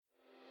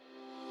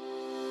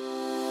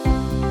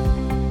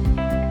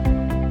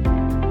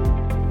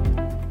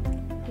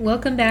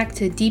Welcome back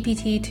to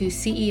DPT to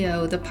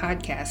CEO, the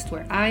podcast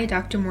where I,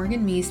 Dr.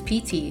 Morgan Meese,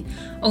 PT,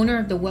 owner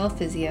of the Well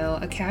Physio,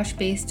 a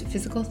cash-based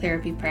physical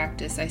therapy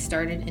practice I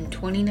started in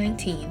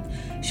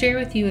 2019, share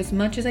with you as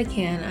much as I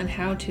can on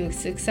how to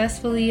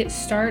successfully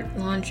start,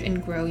 launch,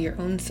 and grow your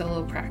own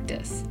solo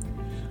practice.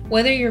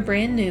 Whether you're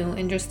brand new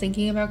and just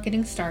thinking about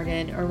getting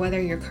started, or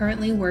whether you're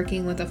currently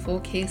working with a full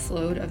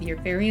caseload of your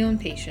very own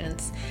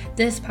patients,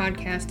 this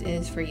podcast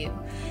is for you.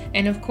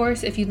 And of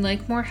course, if you'd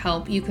like more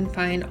help, you can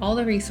find all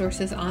the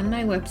resources on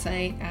my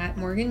website at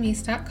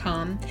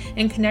morganmeese.com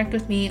and connect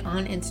with me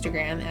on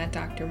Instagram at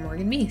Dr.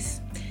 Morgan Meese.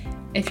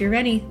 If you're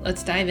ready,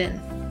 let's dive in.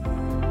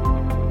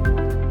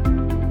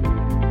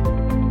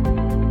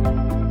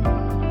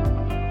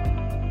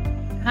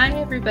 Hi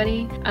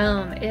everybody.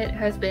 It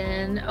has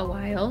been a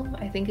while,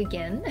 I think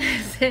again,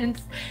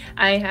 since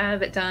I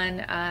have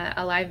done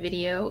a live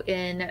video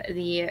in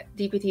the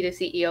DPT to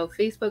CEO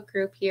Facebook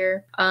group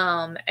here.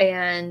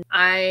 And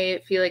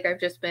I feel like I've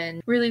just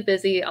been really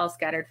busy, all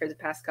scattered for the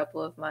past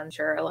couple of months.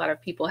 Sure, a lot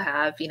of people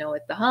have,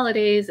 with the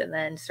holidays and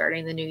then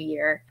starting the new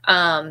year.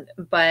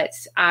 But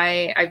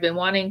I've been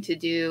wanting to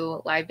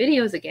do live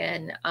videos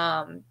again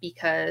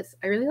because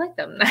I really like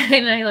them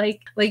and I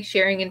like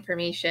sharing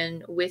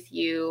information with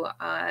you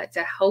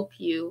to help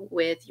you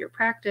with your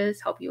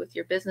practice, help you with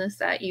your business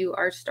that you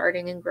are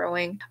starting and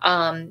growing.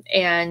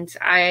 And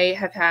I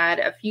have had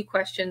a few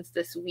questions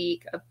this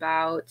week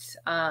about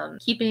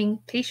keeping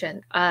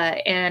patient.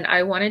 And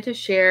I wanted to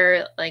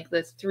share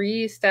the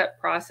 3-step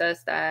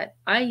process that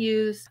I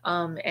use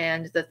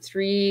and the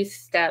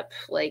 3-step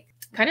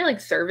kind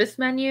of service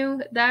menu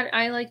that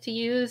I like to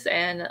use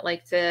and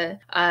like to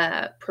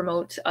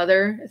promote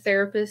other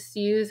therapists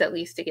use, at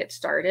least to get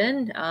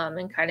started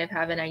and kind of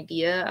have an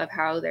idea of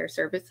how their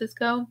services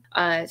go.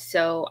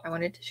 So I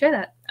wanted to share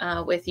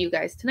that with you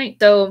guys tonight.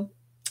 So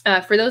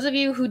for those of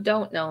you who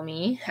don't know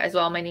me as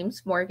well, my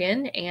name's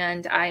Morgan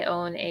and I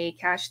own a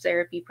cash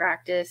therapy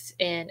practice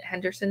in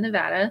Henderson,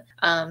 Nevada.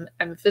 I'm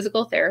a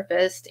physical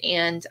therapist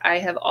and I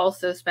have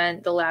also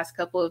spent the last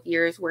couple of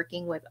years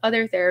working with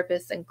other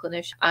therapists and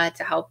clinicians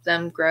to help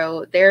them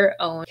grow their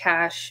own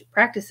cash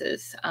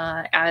practices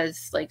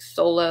as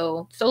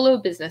solo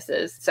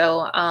businesses.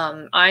 So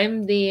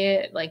I'm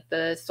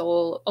the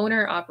sole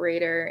owner,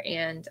 operator,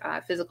 and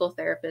physical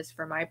therapist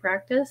for my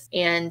practice.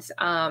 And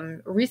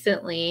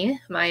recently,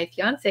 my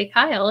fiance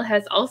Kyle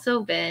has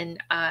also been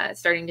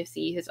starting to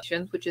see his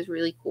patients, which is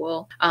really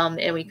cool.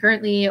 And we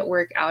currently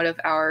work out of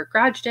our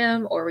garage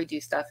gym, or we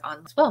do stuff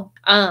on as well.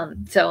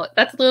 So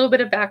that's a little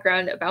bit of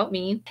background about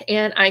me.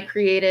 And I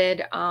created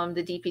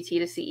the DPT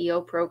to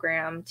CEO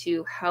program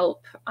to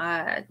help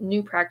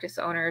new practice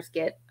owners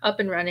get up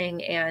and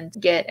running and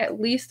get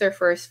at least their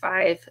first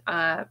 5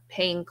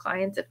 paying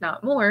clients, if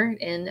not more,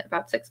 in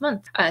about 6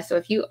 months. So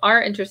if you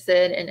are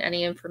interested in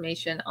any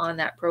information on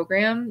that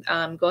program,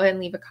 go ahead and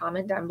leave a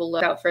comment down below.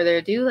 Without further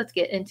ado, let's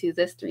get into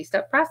this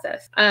 3-step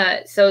process.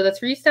 So the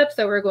 3 steps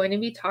that we're going to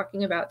be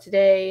talking about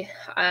today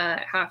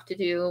have to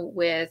do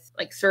with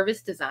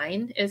service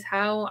design is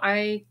how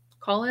I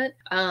call it,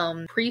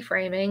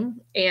 pre-framing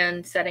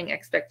and setting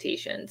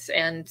expectations.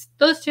 And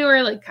those two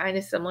are kind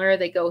of similar.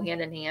 They go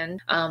hand in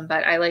hand,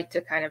 but I like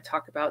to kind of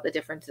talk about the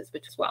differences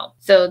as well.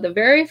 So the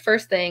very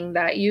first thing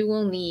that you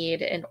will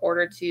need in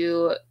order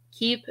to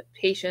keep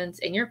patients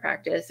in your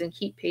practice and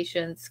keep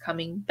patients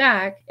coming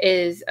back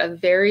is a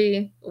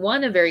very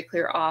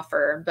clear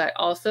offer, but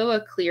also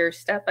a clear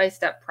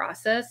step-by-step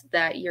process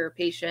that your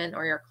patient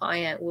or your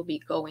client will be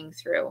going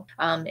through.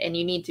 And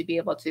you need to be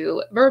able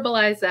to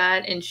verbalize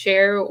that and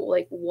share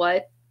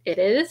what it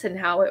is and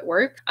how it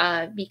works,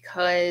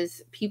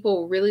 because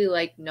people really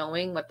like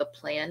knowing what the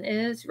plan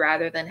is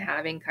rather than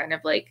having kind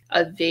of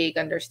a vague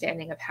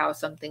understanding of how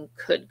something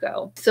could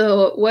go.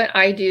 So what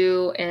I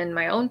do in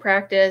my own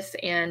practice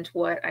and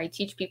what I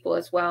teach people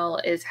as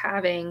well is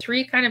having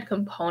 3 kind of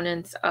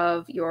components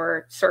of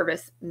your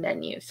service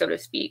menu, so to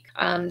speak.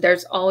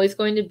 There's always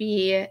going to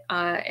be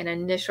an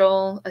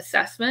initial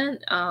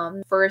assessment,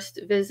 first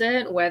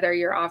visit, whether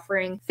you're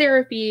offering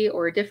therapy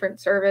or a different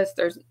service,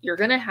 you're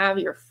going to have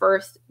your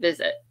first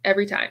visit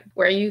every time,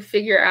 where you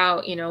figure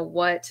out,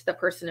 what the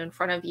person in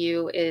front of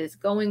you is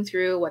going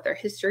through, what their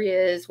history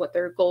is, what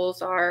their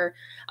goals are,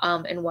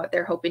 and what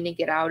they're hoping to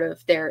get out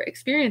of their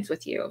experience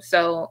with you.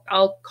 So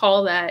I'll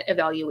call that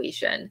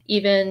evaluation.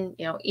 Even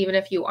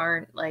if you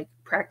aren't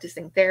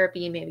practicing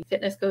therapy, maybe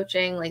fitness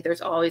coaching,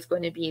 there's always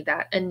going to be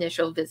that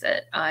initial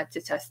visit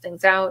to test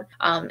things out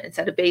and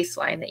set a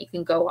baseline that you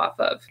can go off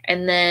of.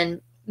 And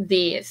then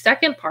the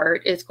second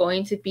part is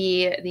going to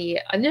be the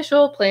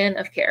initial plan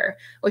of care,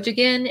 which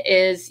again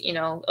is,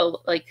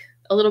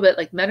 a little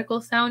bit medical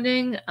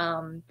sounding,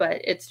 but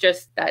it's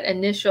just that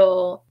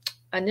initial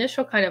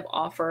kind of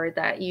offer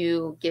that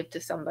you give to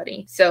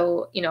somebody.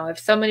 So, if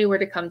somebody were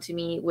to come to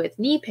me with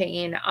knee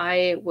pain,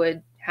 I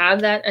would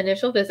have that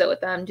initial visit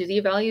with them, do the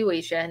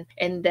evaluation,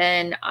 and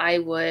then I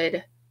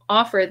would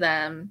offer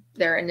them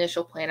their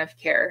initial plan of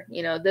care.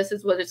 This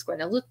is what it's going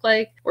to look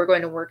like. We're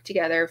going to work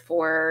together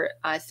for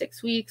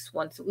 6 weeks,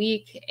 once a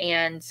week.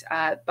 And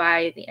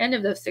by the end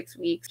of those 6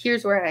 weeks,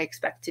 here's where I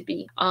expect to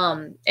be.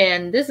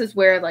 And this is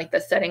where like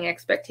the setting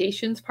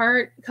expectations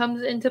part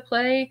comes into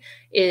play,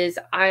 is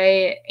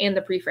and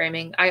the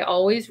pre-framing. I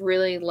always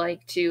really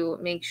like to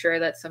make sure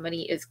that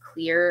somebody is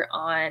clear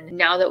on,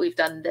 now that we've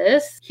done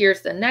this,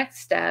 here's the next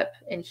step,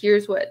 and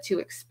here's what to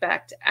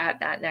expect at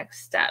that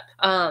next step.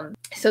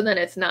 So then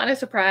it's not a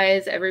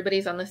surprise,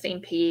 everybody's on the same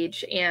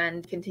page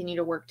and continue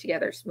to work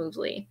together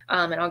smoothly.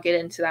 And I'll get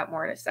into that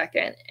more in a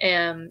second.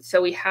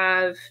 So we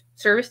have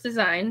service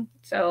design,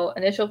 so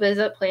initial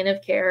visit, plan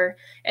of care,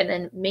 and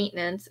then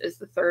maintenance is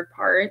the third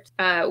part.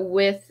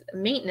 With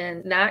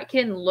maintenance, that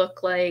can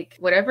look like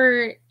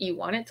whatever you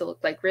want it to look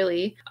like,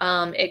 really.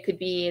 It could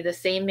be the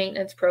same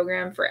maintenance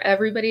program for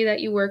everybody that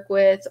you work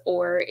with,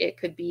 or it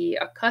could be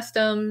a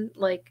custom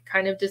like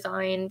kind of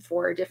design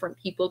for different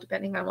people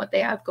depending on what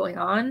they have going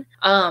on.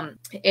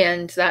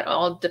 And that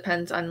all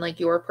depends on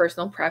like your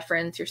personal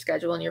preference, your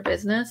schedule, and your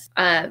business.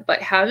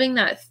 But having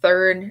that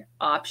third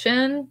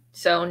option,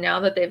 so now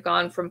that they've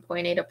gone from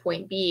point A to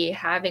point B,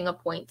 having a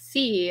point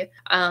C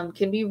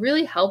can be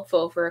really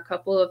helpful for a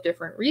couple of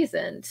different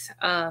reasons.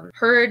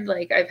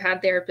 Like I've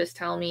had therapists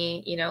tell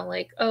me,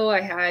 like, oh,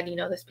 I had,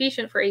 this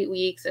patient for 8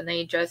 weeks and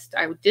I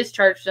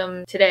discharged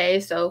them today,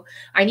 so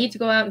I need to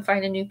go out and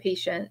find a new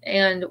patient.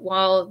 And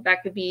while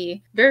that could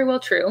be very well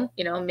true,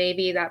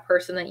 maybe that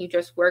person that you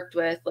just worked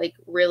with like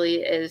really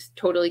is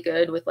totally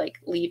good with like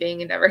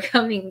leaving and never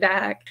coming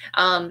back.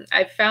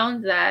 I've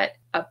found that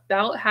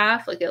about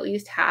half, like at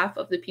least half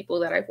of the people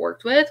that I've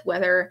worked with,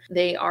 whether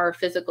they are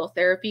physical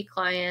therapy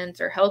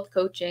clients or health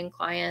coaching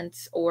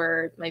clients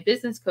or my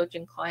business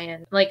coaching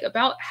client, like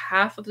about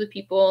half of the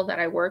people that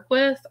I work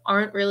with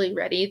aren't really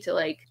ready to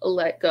like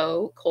let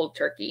go cold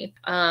turkey.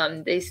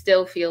 They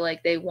still feel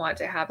like they want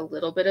to have a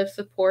little bit of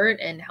support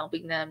in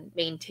helping them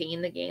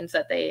maintain the gains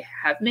that they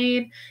have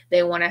made.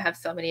 They want to have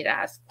somebody to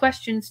ask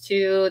questions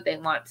to. They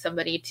want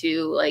somebody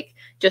to like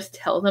just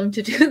tell them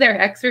to do their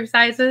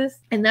exercises.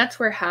 And that's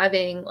where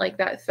having like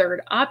that third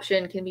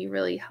option can be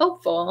really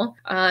helpful,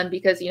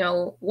 because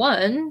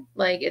one,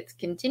 like it's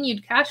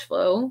continued cash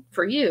flow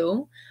for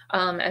you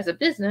as a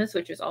business,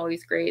 which is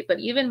always great. But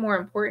even more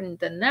important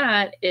than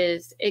that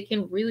is it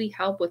can really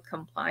help with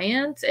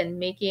compliance and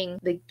making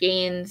the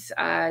gains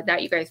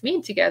that you guys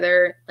made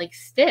together like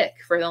stick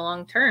for the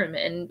long term.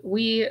 And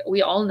we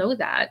all know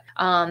that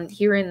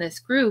here in this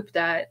group,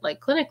 that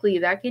like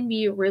clinically that can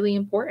be really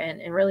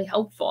important and really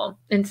helpful.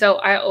 And so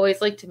I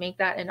always like to make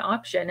that an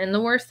option. And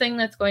the worst thing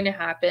that's going to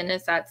happen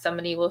is that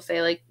somebody will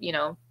say like,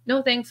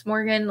 no thanks,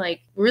 Morgan,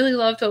 like really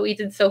loved what we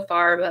did so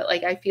far, but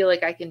like I feel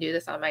like I can do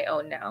this on my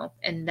own now.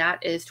 And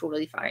that is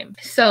totally fine.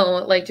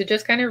 So like to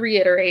just kind of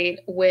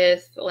reiterate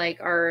with like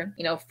our,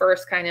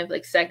 first kind of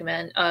like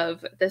segment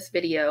of this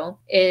video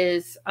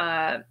is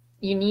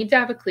you need to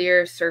have a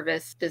clear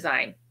service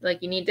design.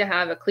 Like you need to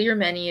have a clear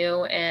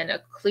menu and a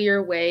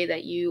clear way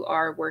that you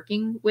are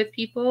working with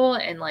people,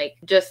 and like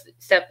just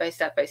step by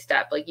step by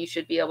step, like you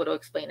should be able to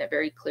explain it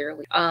very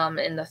clearly.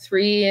 And the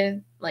three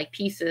like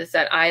pieces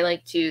that I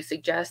like to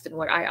suggest and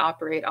what I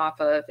operate off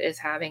of is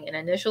having an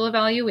initial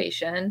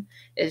evaluation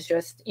is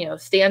just,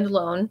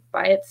 standalone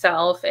by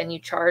itself, and you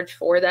charge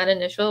for that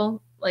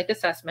initial like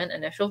assessment,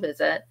 initial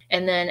visit.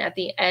 And then at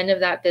the end of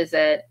that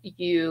visit,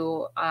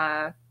 you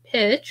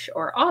pitch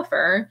or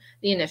offer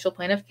the initial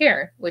plan of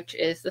care, which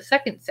is the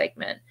second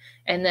segment.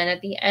 And then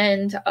at the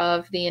end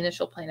of the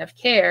initial plan of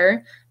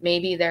care,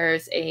 maybe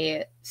there's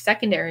a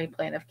secondary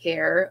plan of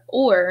care,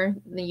 or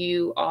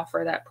you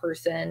offer that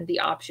person the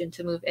option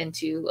to move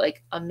into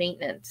like a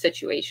maintenance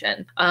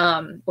situation,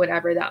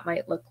 whatever that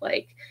might look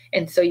like.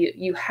 And so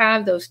you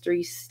have those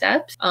three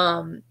steps,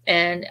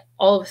 and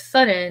all of a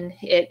sudden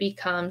it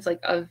becomes like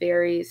a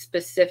very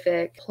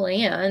specific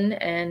plan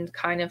and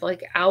kind of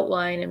like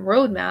outline and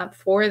roadmap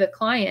for the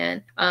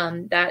client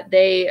that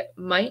they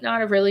might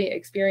not have really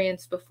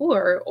experienced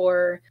before.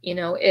 Or,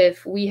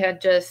 if we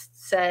had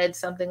just said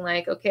something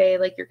like, okay,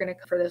 like you're going to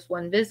come for this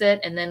one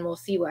visit and then we'll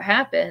see what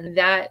happens,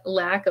 that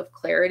lack of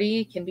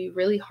clarity can be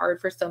really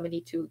hard for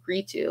somebody to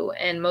agree to.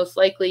 And most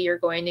likely you're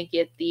going to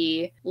get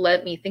the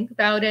let me think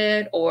about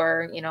it,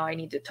 or, I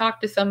need to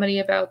talk to somebody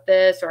about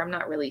this, or I'm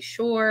not really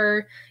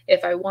sure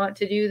if I want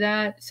to do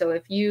that. So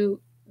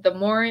the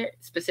more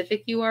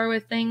specific you are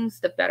with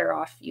things, the better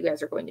off you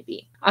guys are going to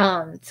be.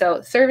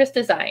 So service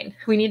design,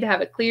 we need to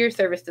have a clear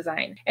service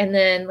design. And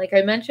then, like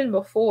I mentioned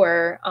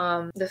before,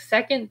 the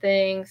second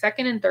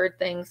and third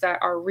things that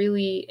are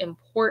really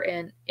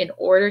important in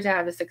order to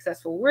have a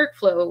successful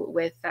workflow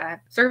with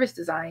that service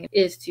design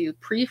is to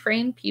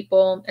pre-frame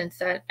people and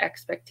set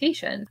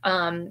expectations.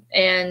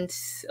 And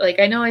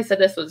like, I know I said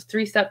this was a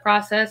 3-step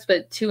process,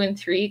 but 2 and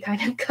 3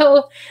 kind of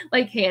go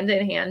like hand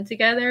in hand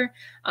together,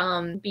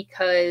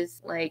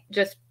 because like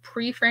just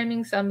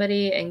pre-framing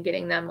somebody and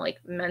getting them like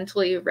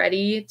mentally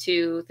ready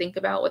to think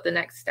about what the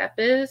next step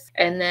is,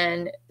 and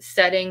then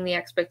setting the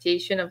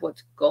expectation of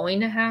what's going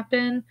to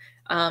happen,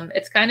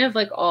 It's kind of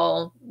like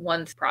all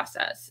one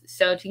process.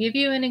 So to give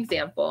you an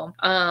example,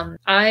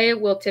 I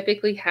will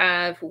typically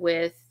have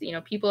with,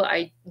 people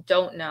I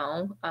don't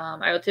know,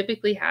 I will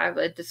typically have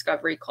a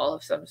discovery call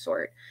of some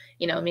sort.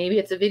 Maybe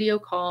it's a video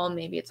call,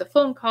 maybe it's a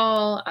phone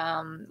call.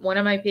 One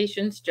of my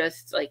patients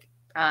just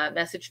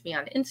messaged me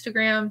on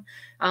Instagram,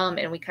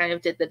 and we kind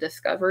of did the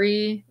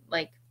discovery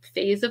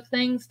phase of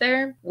things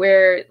there,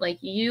 where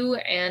you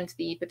and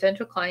the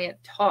potential client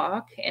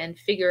talk and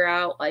figure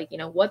out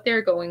what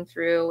they're going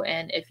through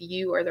and if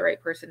you are the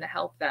right person to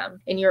help them.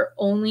 And your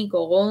only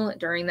goal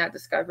during that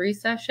discovery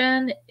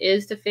session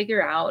is to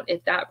figure out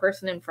if that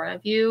person in front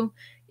of you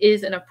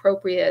is an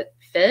appropriate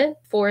fit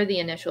for the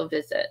initial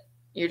visit.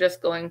 You're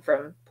just going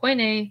from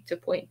point A to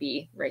point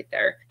B right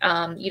there.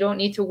 You don't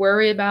need to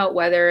worry about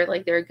whether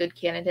they're a good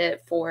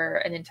candidate for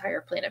an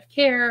entire plan of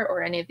care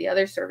or any of the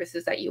other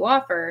services that you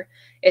offer.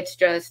 It's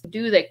just,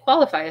 do they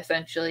qualify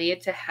essentially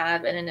to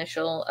have an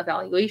initial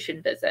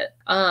evaluation visit?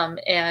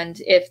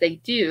 And if they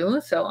do,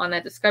 so on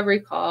that discovery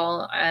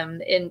call,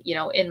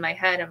 in my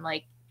head, I'm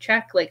like,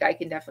 check, I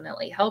can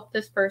definitely help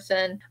this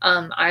person.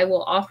 I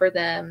will offer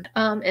them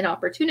an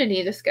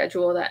opportunity to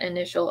schedule that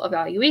initial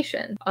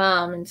evaluation.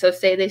 And so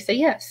say they say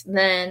yes,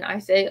 then I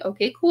say,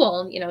 okay,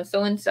 cool,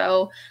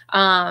 so-and-so,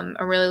 I'm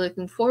really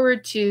looking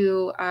forward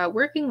to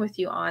working with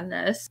you on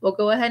this. We'll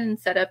go ahead and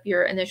set up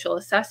your initial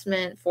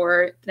assessment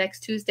for next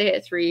Tuesday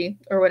at 3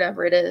 or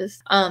whatever it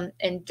is.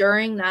 And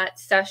during that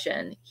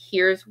session,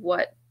 here's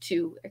what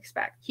to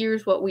expect.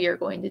 Here's what we are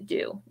going to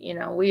do.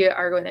 We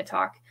are going to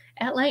talk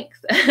at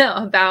length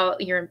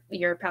about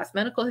your past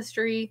medical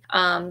history,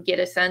 get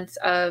a sense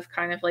of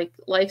kind of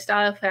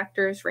lifestyle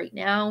factors right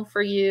now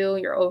for you,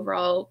 your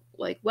overall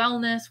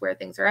wellness, where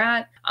things are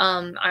at.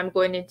 I'm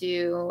going to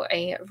do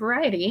a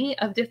variety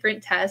of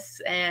different tests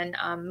and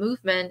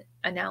movement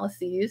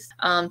analyses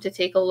to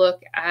take a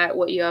look at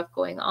what you have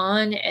going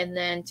on. And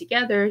then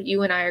together,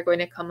 you and I are going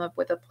to come up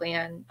with a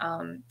plan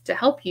to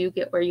help you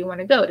get where you want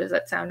to go. Does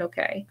that sound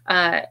okay?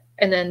 And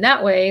then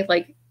that way,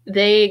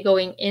 they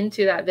going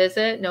into that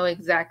visit know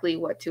exactly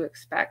what to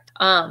expect.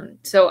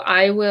 So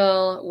I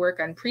will work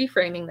on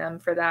pre-framing them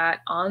for that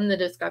on the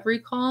discovery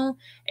call.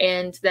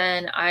 And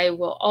then I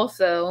will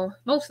also,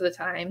 most of the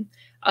time,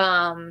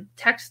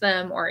 text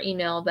them or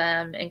email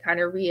them and kind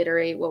of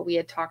reiterate what we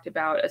had talked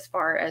about as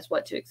far as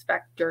what to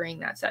expect during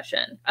that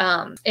session.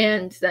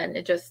 And then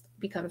it just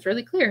becomes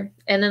really clear.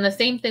 And then the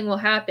same thing will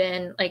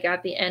happen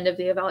at the end of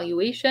the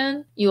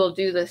evaluation. You will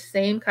do the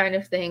same kind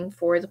of thing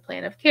for the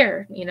plan of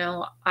care.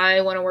 I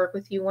want to work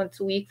with you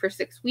once a week for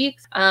 6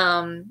 weeks.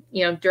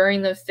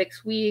 During those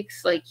 6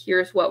 weeks,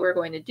 here's what we're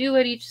going to do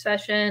at each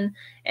session.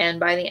 And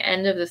by the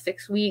end of the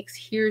 6 weeks,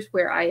 here's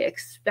where I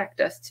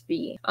expect us to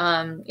be.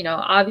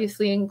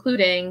 Obviously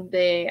including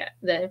the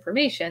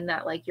information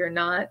that you're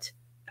not,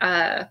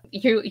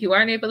 you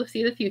aren't able to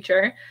see the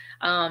future.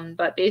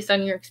 But based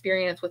on your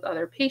experience with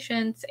other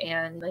patients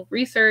and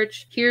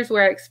research, here's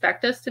where I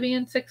expect us to be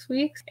in 6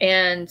 weeks.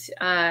 And,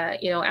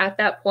 at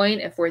that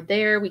point, if we're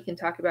there, we can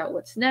talk about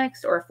what's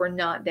next, or if we're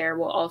not there,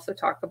 we'll also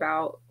talk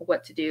about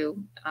what to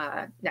do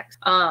next.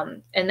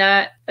 And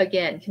that,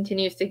 again,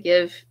 continues to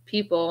give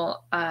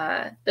people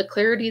the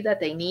clarity that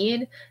they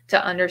need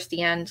to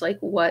understand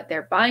what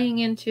they're buying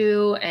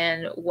into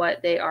and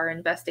what they are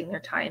investing their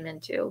time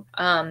into.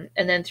 And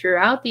then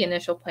throughout the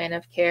initial plan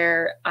of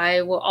care,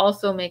 I will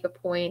also make a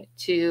point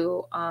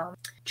to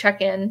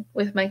check in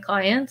with my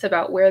clients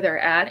about where they're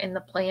at in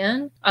the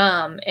plan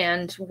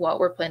and what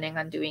we're planning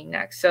on doing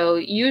next. So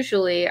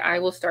usually I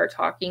will start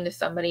talking to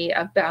somebody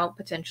about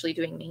potentially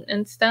doing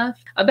maintenance stuff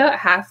about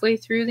halfway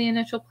through the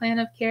initial plan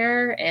of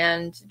care,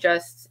 and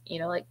just,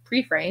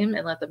 pre-frame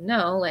and let them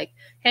know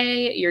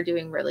hey, you're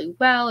doing really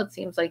well. It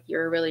seems like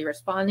you're really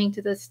responding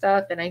to this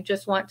stuff. And I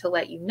just want to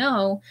let you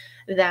know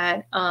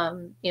that,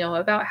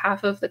 about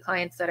half of the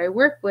clients that I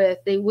work with,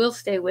 they will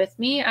stay with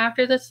me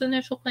after this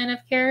initial plan of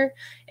care.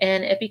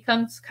 And it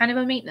becomes kind of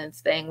a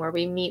maintenance thing where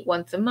we meet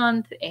once a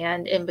month,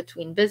 and in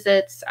between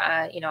visits,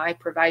 I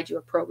provide you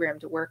a program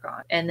to work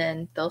on. And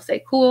then they'll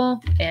say,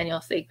 cool. And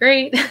you'll say,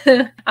 great.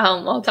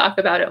 We'll talk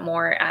about it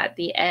more at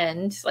the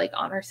end,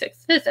 on our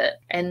 6th visit.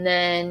 And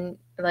then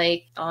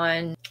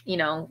on,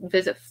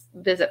 visit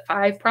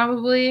 5,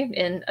 probably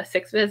in a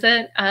 6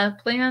 visit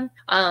plan,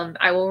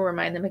 I will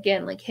remind them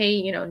again,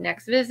 hey,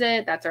 next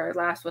visit, that's our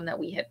last one that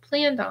we had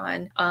planned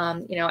on.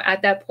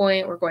 At that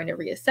point, we're going to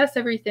reassess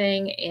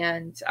everything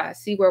and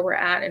see where we're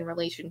at in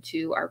relation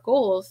to our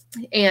goals.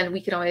 And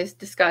we can always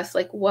discuss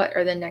what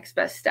are the next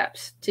best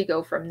steps to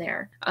go from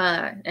there.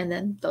 And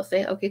then they'll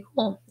say, okay,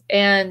 cool.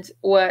 And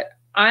what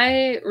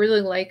I really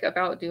like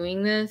about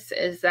doing this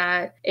is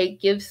that it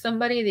gives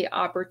somebody the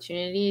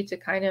opportunity to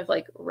kind of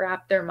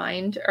wrap their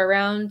mind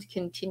around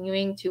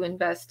continuing to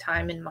invest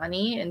time and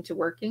money into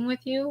working with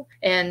you,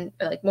 and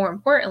more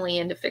importantly,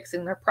 into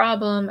fixing their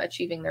problem,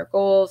 achieving their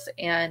goals,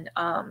 and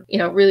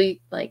really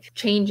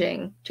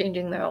changing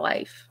their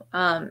life.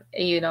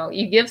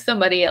 You give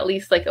somebody at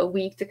least like a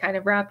week to kind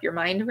of wrap your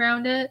mind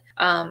around it,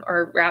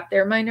 or wrap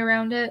their mind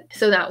around it,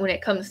 so that when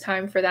it comes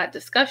time for that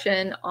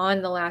discussion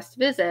on the last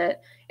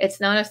visit, it's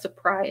not a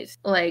surprise.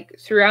 Like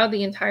throughout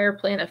the entire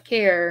plan of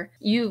care,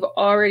 you've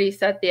already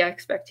set the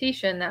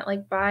expectation that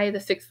like by the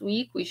 6th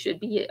week, we should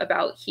be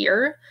about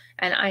here.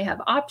 And I have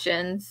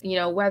options,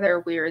 whether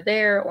we're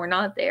there or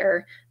not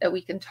there, that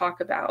we can talk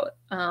about.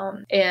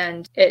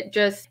 And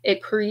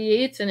it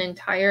creates an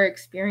entire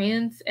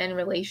experience and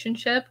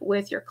relationship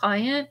with your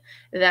client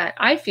that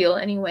I feel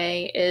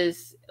anyway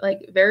is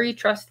like very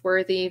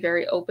trustworthy,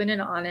 very open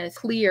and honest,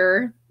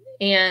 clear.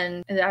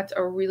 And that's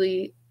a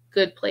really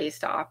good place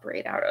to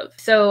operate out of.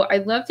 So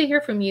I'd love to hear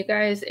from you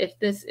guys if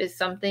this is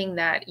something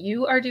that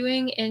you are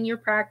doing in your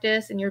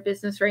practice, in your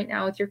business right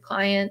now with your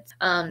clients.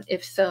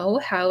 If so,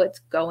 how it's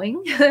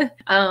going,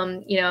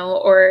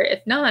 or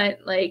if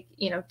not, like,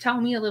 tell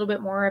me a little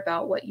bit more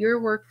about what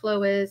your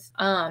workflow is.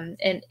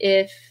 And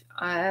if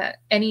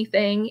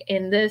anything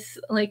in this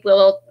like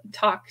little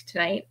talk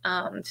tonight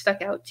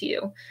stuck out to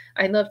you.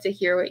 I'd love to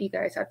hear what you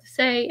guys have to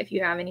say. If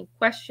you have any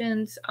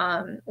questions,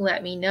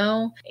 let me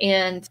know.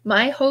 And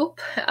my hope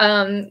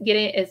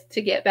is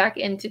to get back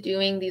into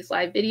doing these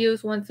live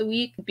videos once a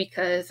week,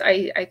 because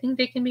I think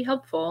they can be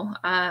helpful,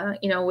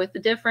 with the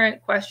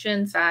different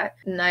questions that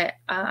my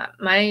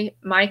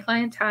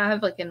clients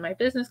have, like in my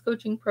business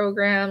coaching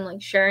program, like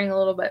sharing a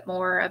little bit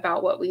more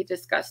about what we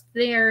discussed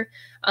there,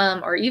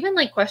 or even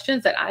like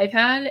questions that I've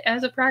had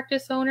as a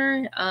practice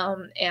owner,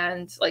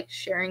 and like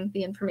sharing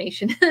the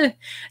information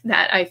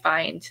that I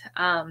find.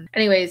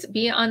 Anyways,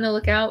 be on the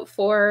lookout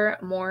for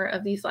more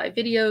of these live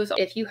videos.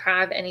 If you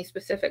have any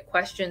specific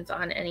questions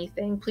on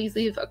anything, please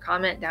leave a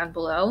comment down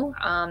below,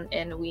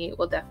 and we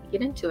will definitely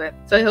get into it.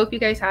 So I hope you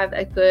guys have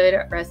a good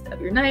rest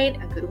of your night,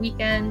 a good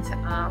weekend,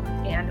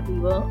 and we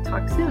will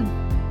talk soon.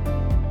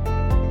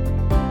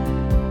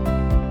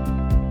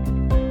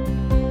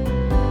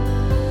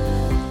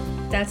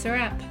 That's a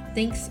wrap.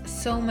 Thanks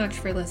so much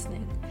for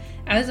listening.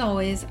 As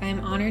always, I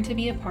am honored to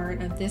be a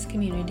part of this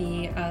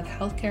community of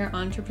healthcare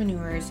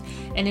entrepreneurs,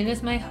 and it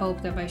is my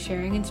hope that by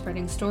sharing and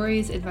spreading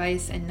stories,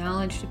 advice, and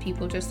knowledge to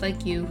people just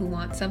like you who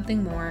want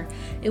something more,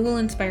 it will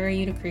inspire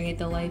you to create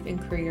the life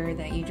and career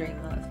that you dream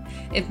of.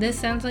 If this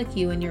sounds like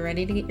you and you're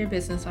ready to get your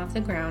business off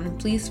the ground,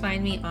 please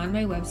find me on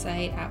my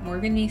website at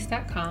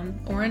morganmeese.com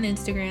or on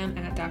Instagram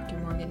at Dr.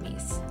 Morgan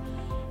Meese.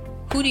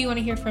 Who do you want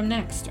to hear from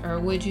next, or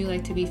would you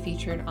like to be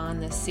featured on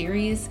this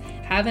series?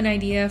 Have an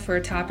idea for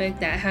a topic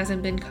that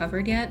hasn't been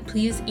covered yet?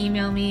 Please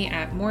email me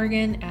at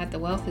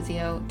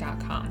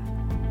morgan@thewellphysio.com.